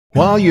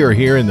While you're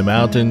here in the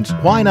mountains,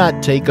 why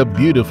not take a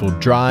beautiful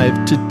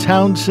drive to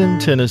Townsend,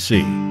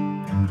 Tennessee?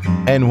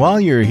 And while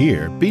you're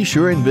here, be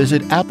sure and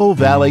visit Apple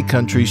Valley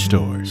Country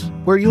Stores,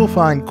 where you'll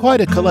find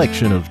quite a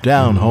collection of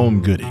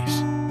down-home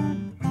goodies.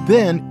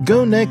 Then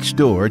go next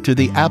door to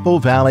the Apple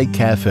Valley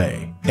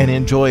Café and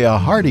enjoy a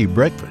hearty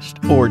breakfast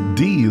or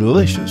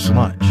delicious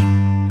lunch.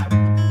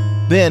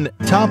 Then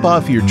top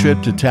off your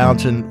trip to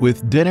Townsend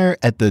with dinner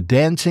at the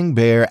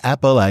Bear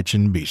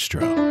Appalachian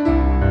Bistro.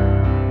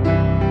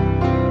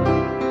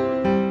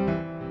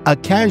 A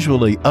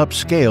casually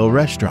upscale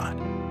restaurant,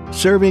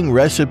 serving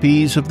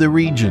recipes of the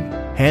region,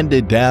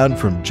 handed down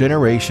from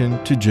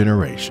generation to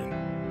generation.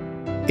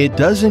 It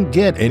doesn't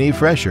get any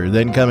fresher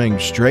than coming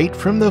straight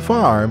from the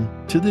farm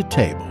to the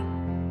table.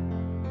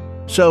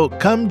 So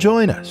come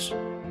join us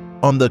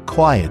on the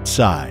quiet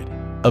side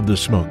of the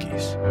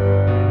Smokies.